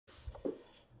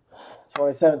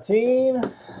2017.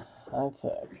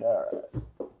 High-tech. All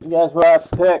right. You guys will have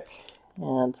to pick.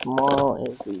 And tomorrow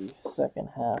is the second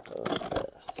half of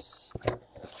this.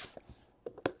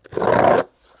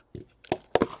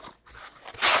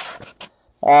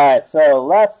 Alright, so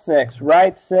left 6,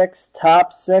 right 6,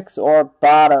 top 6, or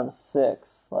bottom 6.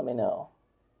 Let me know.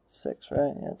 6,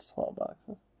 right? Yeah, it's 12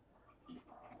 boxes.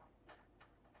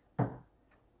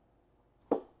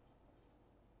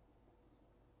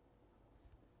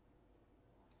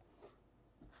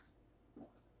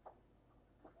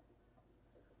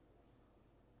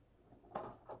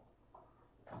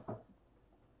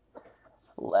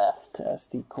 Left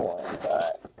SD coins.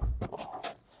 Alright.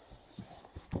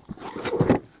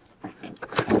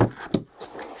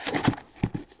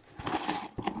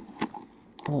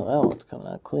 Oh, that one's coming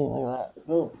out clean. Look at that.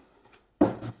 Boom.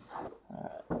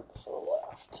 Alright, so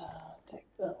left. Take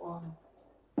that one.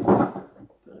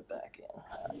 Put it back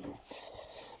in.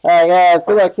 Alright, guys.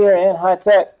 Good luck here in high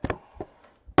tech.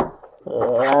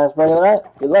 Last break of the night.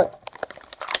 Good luck.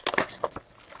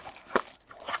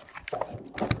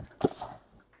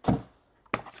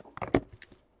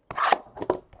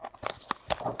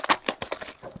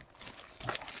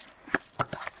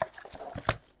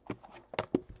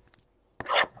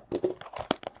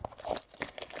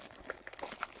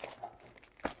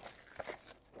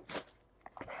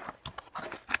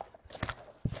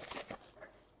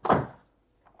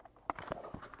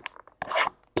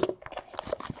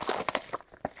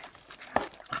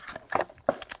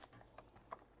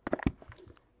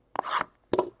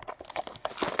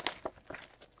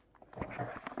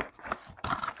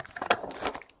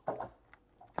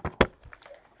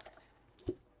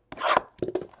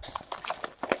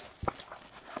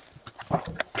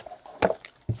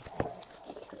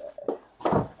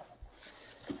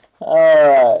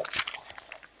 Alright.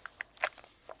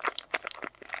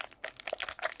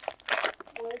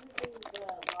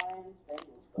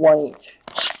 One each.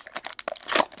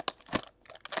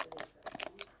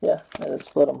 Yeah, I just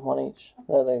split them one each.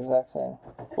 They're the exact same.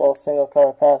 Both single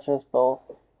color patches, both.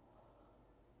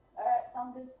 Alright,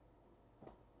 sounds good.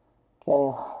 Kenny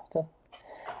Lofton.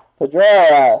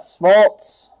 Pedroia,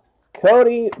 Smoltz,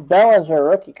 Cody Bellinger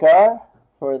rookie card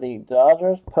for the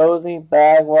Dodgers. Posey,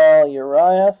 Bagwell,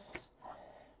 Urias,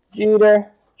 Jeter,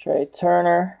 Trey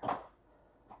Turner,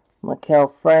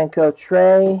 Maikel Franco,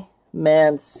 Trey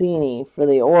Mancini for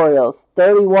the Orioles.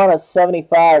 31 of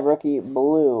 75 rookie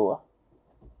blue.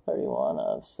 31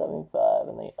 of 75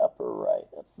 in the upper right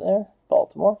up there.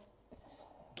 Baltimore.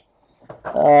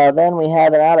 Then we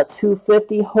have it out of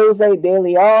 250. Jose De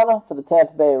Leon for the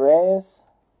Tampa Bay Rays.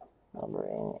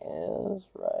 Numbering is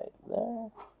right there.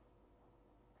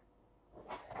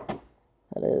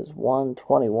 That is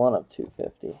 121 of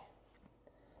 250.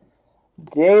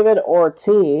 David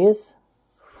Ortiz,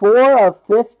 4 of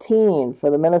 15 for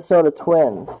the Minnesota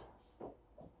Twins.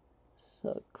 It's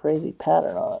a crazy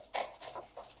pattern on it.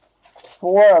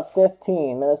 4 of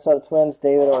 15, Minnesota Twins,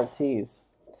 David Ortiz.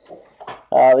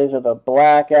 These are the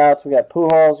blackouts. We got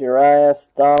Pujols,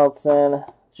 Urias, Donaldson,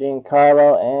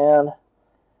 Giancarlo, and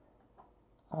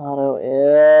auto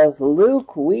is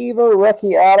Luke Weaver,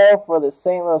 rookie auto for the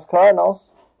St. Louis Cardinals.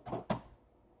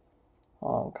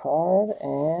 On card,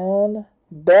 and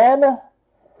Ben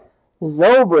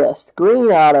Zobrist,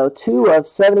 green auto, 2 of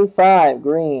 75,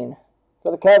 green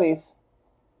for the Cubbies.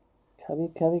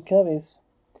 Cubbies.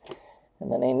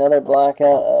 And then another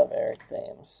blackout of Eric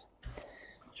Thames.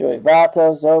 Joey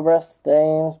Votto, Zobrist,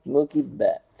 Thames, Mookie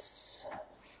Betts.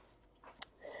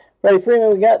 Freddie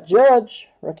Freeman, we got Judge,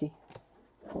 rookie.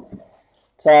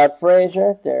 Todd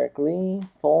Frazier, Derek Lee,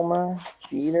 Fulmer,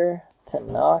 Jeter,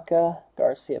 Tanaka,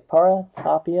 Garcia-Parra,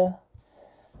 Tapia,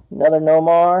 another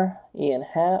Nomar, Ian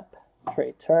Happ,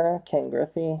 Trey Turner, Ken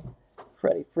Griffey,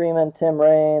 Freddie Freeman, Tim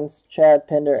Raines, Chad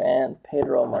Pinder, and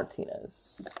Pedro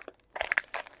Martinez.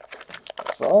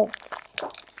 So,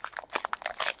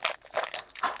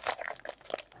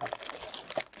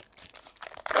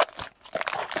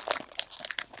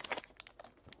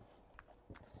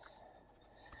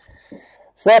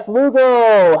 Seth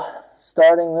Lugo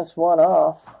starting this one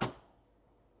off.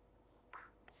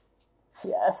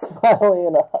 Yes, finally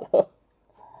an auto.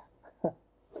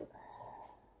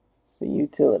 The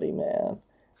utility man.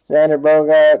 Xander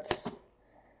Bogaerts,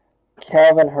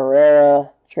 Calvin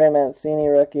Herrera, Trey Mancini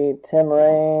rookie, Tim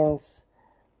Raines,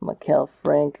 Maikel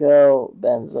Franco,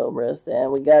 Ben Zobrist,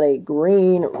 and we got a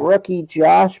green rookie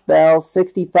Josh Bell,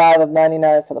 65 of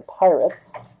 99 for the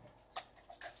Pirates.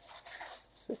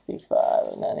 65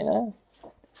 of 99.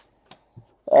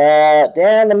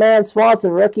 Dan the Man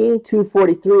Swanson rookie,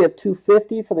 243 of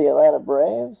 250 for the Atlanta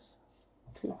Braves.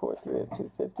 243 of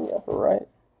 250, upper right.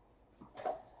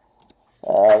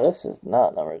 This is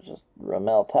not numbered, just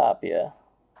Ramel Tapia.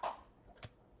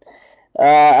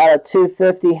 Out of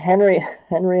 250, Henry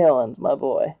Owens, my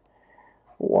boy.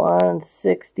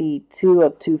 162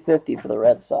 of 250 for the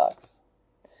Red Sox.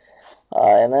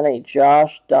 And then a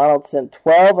Josh Donaldson,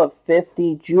 12 of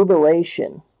 50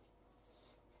 Jubilation.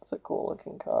 That's a cool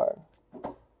looking card.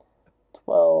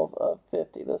 12 of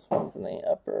 50. This one's in the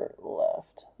upper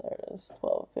left. There it is.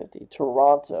 12 of 50.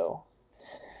 Toronto.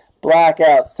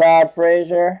 Blackouts. Todd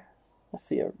Frazier. I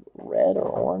see a red or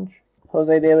orange.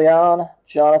 Jose De Leon,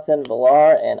 Jonathan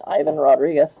Villar, and Ivan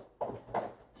Rodriguez.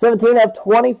 17 of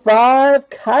 25.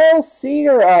 Kyle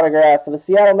Seager autograph for the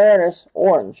Seattle Mariners.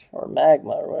 Orange, or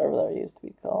Magma, or whatever that used to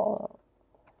be called.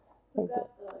 We got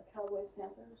the Cowboys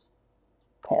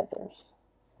Panthers.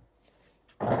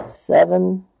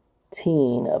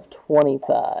 17 of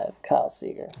 25. Kyle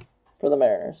Seager for the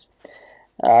Mariners.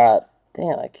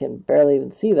 Damn, I can barely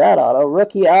even see that auto.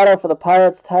 Rookie auto for the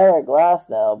Pirates, Tyler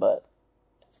Glasnow, but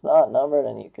it's not numbered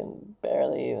and you can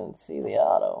barely even see the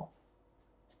auto.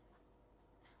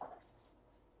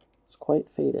 It's quite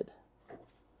faded.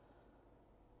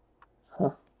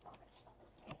 Huh.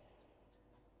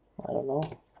 I don't know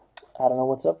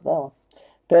what's up with that one.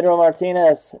 Pedro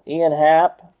Martinez, Ian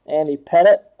Happ, Andy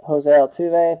Pettit, Jose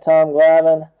Altuve, Tom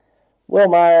Glavine, Will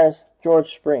Myers,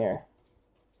 George Springer.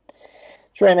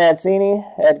 Trey Mancini,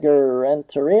 Edgar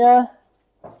Renteria,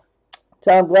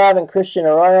 Tom Glavine, Christian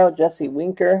Arroyo, Jesse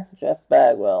Winker, Jeff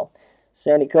Bagwell,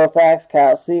 Sandy Koufax,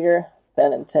 Kyle Seager,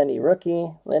 Benintendi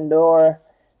rookie, Lindor,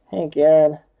 Hank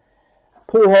Aaron,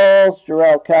 Pujols,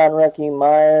 Jarrell Cotton rookie,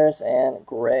 Myers, and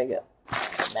Greg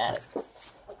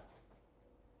Maddux.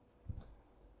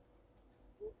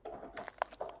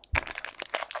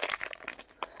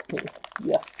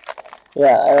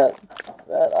 Yeah,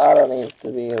 that auto needs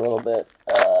to be a little bit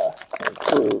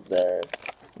improved there,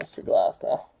 Mr.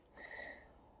 Glasnow.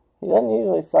 He doesn't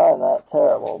usually sign that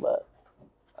terrible, but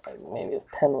maybe his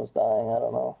pen was dying, I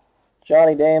don't know.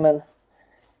 Johnny Damon,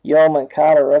 Yo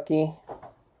Moncada rookie,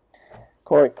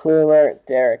 Corey Kluber,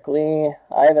 Derek Lee,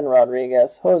 Ivan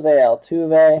Rodriguez, Jose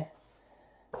Altuve,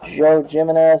 Joe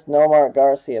Jimenez, Nomar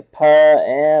Garcia-Parra,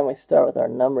 and we start with our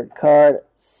numbered card,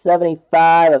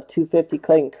 75 of 250,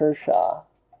 Clayton Kershaw.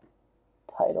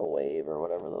 Title wave or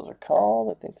whatever those are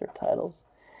called. I think they're titles.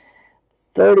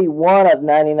 31 of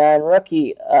 99,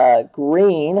 rookie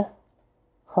green,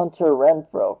 Hunter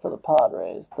Renfroe for the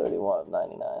Padres, 31 of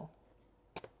 99.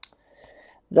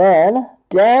 Then,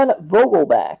 Dan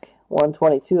Vogelbach,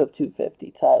 122 of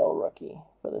 250, title rookie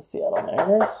for the Seattle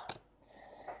Mariners.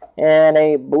 And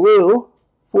a blue,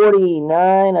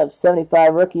 49 of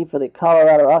 75 rookie for the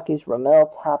Colorado Rockies, Ramel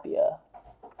Tapia.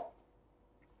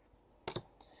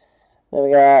 Then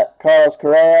we got Carlos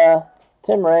Correa,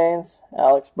 Tim Raines,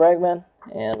 Alex Bregman,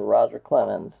 and Roger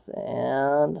Clemens.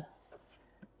 And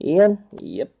Ian,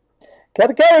 yep.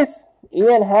 Cubby Cubbies,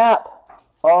 Ian Happ,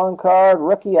 on-card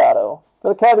rookie auto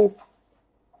for the Cubbies.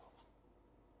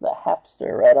 The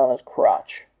Hapster right on his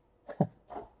crotch.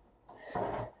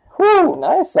 Whew,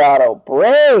 nice auto.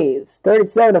 Braves,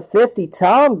 37 of 50.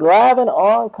 Tom Glavine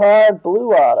on-card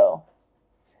blue auto.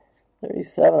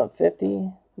 37 of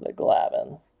 50, the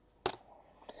Glavine.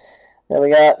 Then we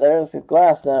got, there's the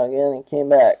Glasnow again. He came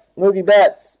back. Mookie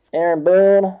Betts, Aaron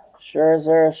Boone,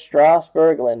 Scherzer,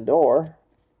 Strasburg, Lindor.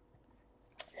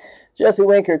 Jesse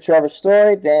Winker, Trevor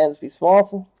Story, Dansby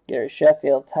Swanson, Gary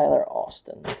Sheffield, Tyler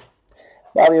Austin.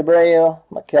 Bobby Abreu,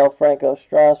 Maikel Franco,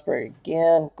 Strasburg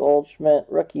again, Goldschmidt,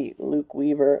 rookie Luke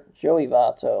Weaver, Joey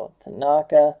Votto,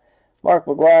 Tanaka, Mark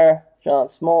McGuire, John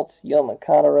Smoltz, Yo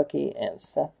Moncada rookie, and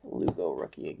Seth Lugo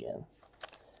rookie again.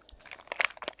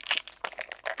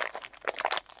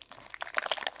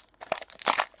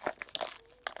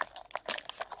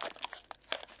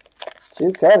 Two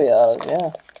Cubby autos,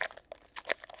 yeah.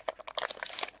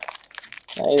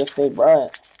 Now you just need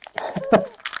Bryant.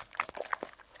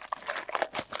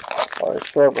 Or is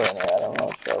Schwarber in here? I don't know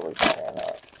if Schwarber's in here or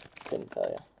not. Couldn't tell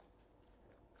you.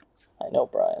 I know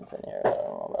Bryant's in here. I don't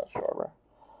know about Schwarber.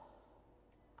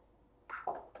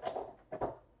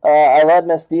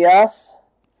 Aledmus Diaz,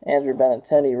 Andrew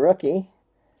Benintendi rookie,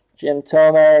 Jim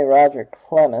Thome, Roger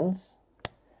Clemens,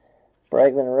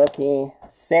 Bregman rookie,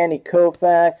 Sandy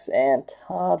Koufax, and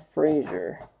Todd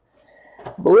Frazier.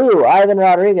 Blue, Ivan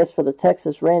Rodriguez for the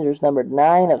Texas Rangers, numbered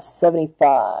 9 of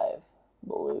 75.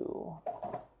 Blue.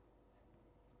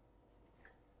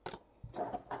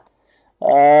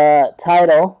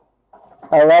 Title,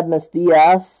 Aledmus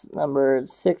Diaz, numbered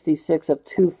 66 of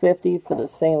 250 for the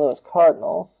St. Louis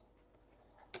Cardinals.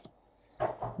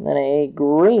 And then a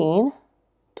green,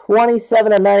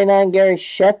 27 of 99, Gary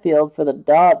Sheffield for the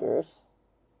Dodgers.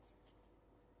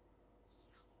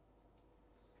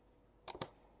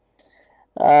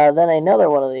 Then another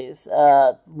one of these.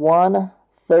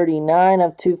 139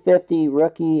 of 250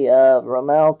 rookie of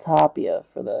Ramel Tapia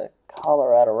for the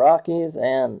Colorado Rockies.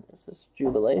 And is this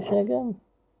Jubilation again?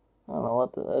 I don't know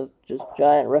what this is. Just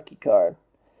giant rookie card.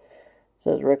 It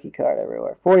says rookie card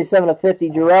everywhere. 47 of 50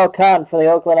 Jarrell Cotton for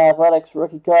the Oakland Athletics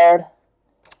rookie card.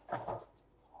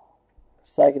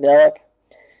 Psychedelic.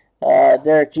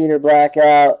 Derek Jeter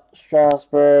Blackout,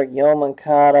 Strasburg,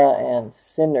 Yomankata, and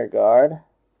Syndergaard.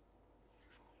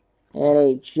 And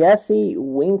a Jesse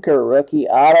Winker rookie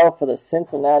auto for the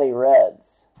Cincinnati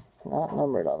Reds. Not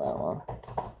numbered on that one.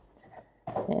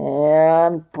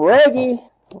 And Breggy.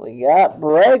 We got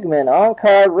Bregman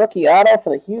on-card rookie auto for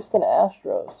the Houston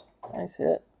Astros. Nice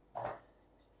hit.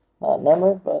 Not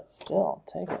numbered, but still, I'll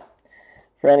take it.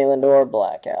 Franny Lindor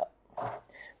Blackout.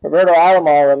 Roberto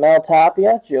Alomar, Ramel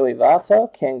Tapia, Joey Votto,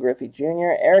 Ken Griffey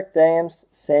Jr., Eric Thames,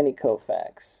 Sandy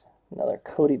Koufax. Another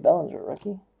Cody Bellinger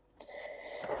rookie.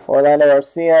 Orlando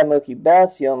Arcia, Mookie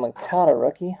Betts, Yomankata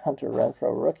rookie, Hunter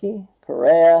Renfroe rookie,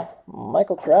 Correa,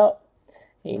 Michael Trout,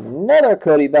 another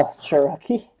Cody Bellinger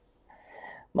rookie,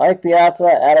 Mike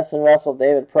Piazza, Addison Russell,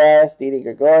 David Price, Didi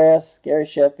Gregorius, Gary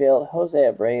Sheffield, Jose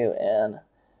Abreu, and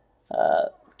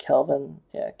Kelvin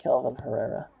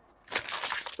Herrera.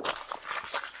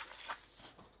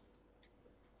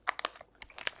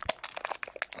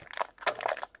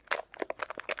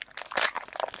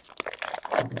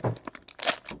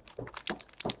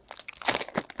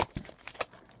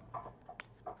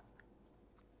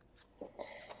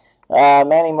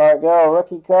 Manny Margot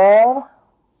rookie card.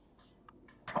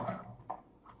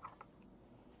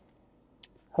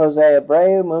 Jose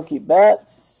Abreu, Mookie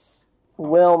Betts,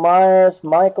 Will Myers,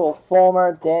 Michael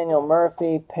Fulmer, Daniel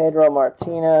Murphy, Pedro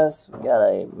Martinez. We got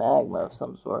a magma of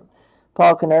some sort.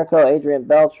 Paul Konerko, Adrian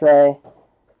Beltre.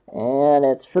 And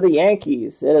it's for the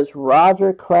Yankees. It is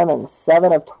Roger Clemens,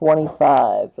 7 of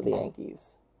 25 for the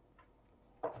Yankees.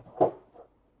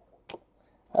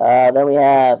 Then we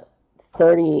have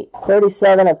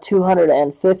 37 of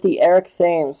 250 Eric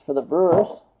Thames for the Brewers.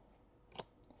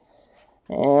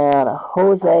 And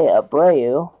Jose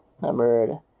Abreu,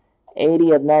 numbered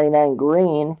 80 of 99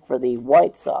 green for the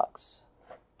White Sox.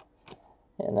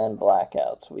 And then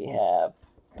blackouts. We have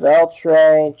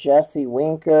Beltre, Jesse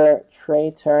Winker,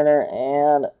 Trey Turner,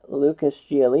 and Lucas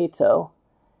Giolito.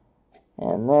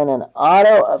 And then an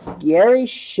auto of Gary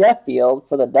Sheffield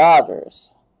for the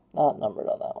Dodgers. Not numbered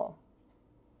on that one.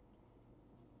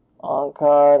 On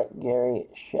card, Gary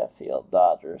Sheffield,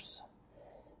 Dodgers.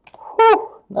 Whew,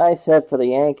 nice hit for the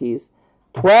Yankees.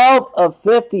 12 of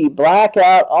 50,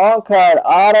 blackout, on card,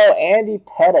 auto, Andy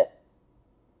Pettitte.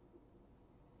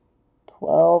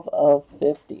 12 of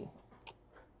 50,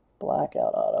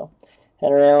 blackout auto.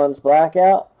 Henry Owens,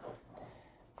 blackout.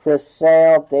 Chris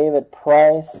Sale, David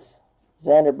Price,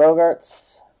 Xander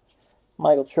Bogaerts,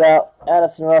 Michael Trout,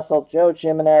 Addison Russell, Joe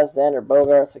Jimenez, Xander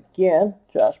Bogaerts again,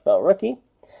 Josh Bell, rookie.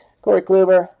 Corey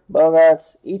Kluber,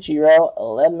 Bogaerts, Ichiro,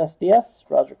 Aledmus Diaz,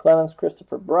 Roger Clemens,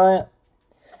 Christopher Bryant,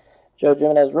 Joe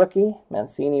Jimenez, rookie,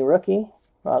 Mancini, rookie,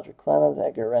 Roger Clemens,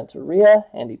 Edgar Renteria,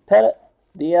 Andy Pettitte,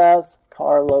 Diaz,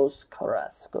 Carlos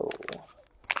Carrasco.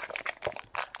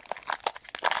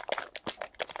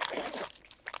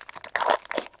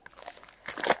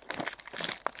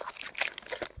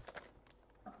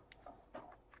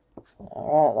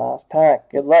 All right, last pack.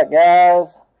 Good luck,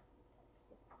 guys.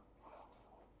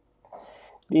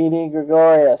 Didi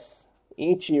Gregorius,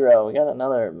 Ichiro, we got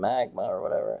another magma or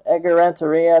whatever. Edgar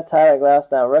Renteria, Tyler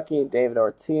Glasnow, rookie. David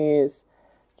Ortiz,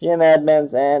 Jim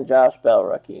Edmonds, and Josh Bell,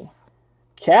 rookie.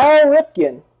 Cal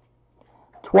Ripken,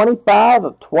 25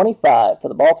 of 25 for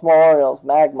the Baltimore Orioles,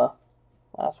 magma.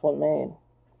 Last one made.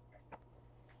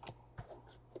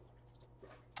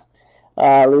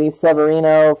 Luis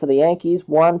Severino for the Yankees,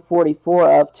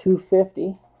 144 of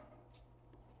 250.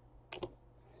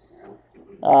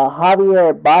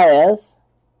 Javier Baez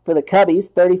for the Cubbies,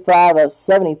 35 of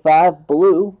 75,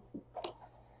 blue.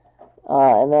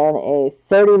 And then a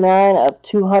 39 of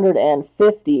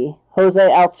 250, Jose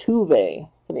Altuve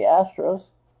for the Astros.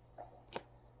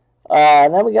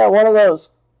 And then we got one of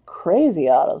those crazy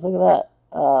autos. Look at that.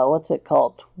 What's it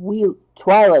called?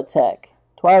 Twilatech.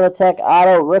 Twilatech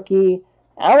auto rookie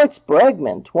Alex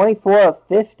Bregman, 24 of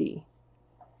 50.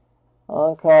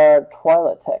 On card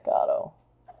Twilatech auto.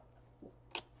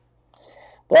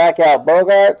 Blackout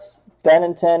Bogaerts,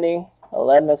 Benintendi,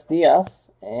 Aledmus Diaz,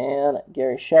 and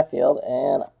Gary Sheffield.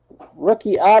 And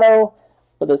rookie auto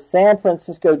for the San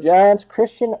Francisco Giants,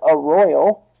 Christian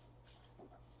Arroyo.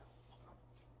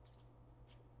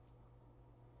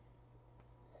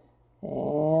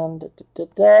 And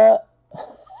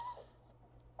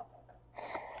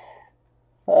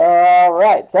All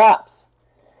right, tops.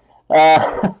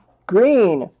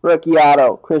 Green rookie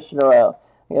auto, Christian Arroyo.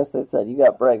 I guess they said you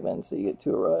got Bregman, so you get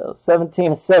 2 Arroyos.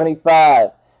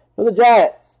 17/75 for the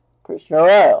Giants, Christian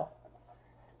Arroyo.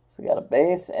 So we got a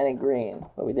base and a green,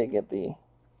 but we did get the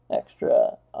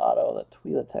extra auto, the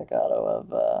Twilatech auto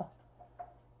of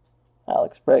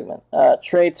Alex Bregman.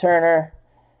 Trey Turner,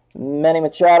 Manny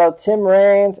Machado, Tim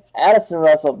Raines, Addison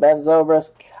Russell, Ben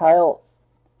Zobrist, Kyle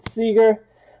Seager,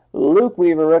 Luke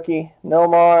Weaver, rookie,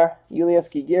 Nomar, Julius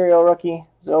Gigerio, rookie,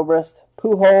 Zobrist,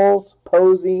 Pujols,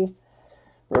 Posey,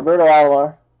 Roberto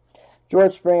Alomar,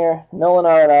 George Springer, Nolan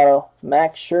Arenado,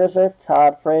 Max Scherzer,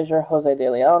 Todd Frazier, Jose De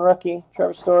Leon, rookie,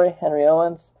 Trevor Story, Henry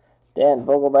Owens, Dan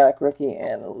Vogelback, rookie,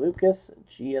 and Lucas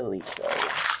Giolito.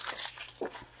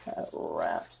 That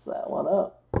wraps that one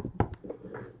up.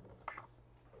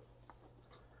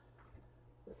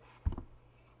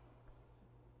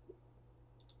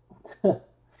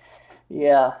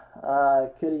 Yeah,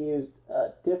 could have used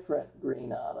a different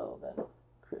green auto than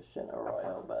Christian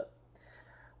Arroyo, but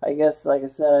I guess, like I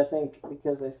said, I think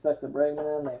because they stuck the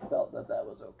Bregman in, they felt that that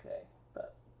was okay.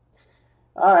 But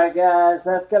all right, guys,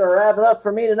 that's going to wrap it up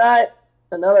for me tonight.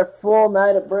 Another full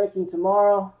night of breaking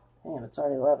tomorrow. Damn, it's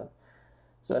already 11.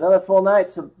 So another full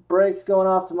night of breaks going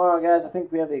off tomorrow, guys. I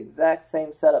think we have the exact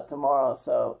same setup tomorrow.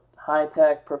 So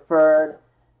high-tech, preferred,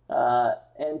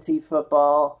 NT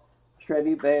football,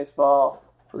 Tribute Baseball,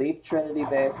 Leaf Trinity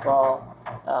Baseball,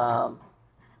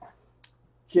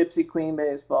 Gypsy Queen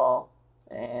Baseball,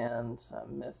 and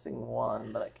I'm missing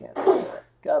one, but I can't remember it.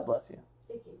 God bless you.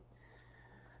 Thank you.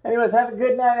 Anyways, have a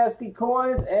good night, SD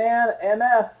Coins and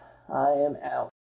MF. I am out.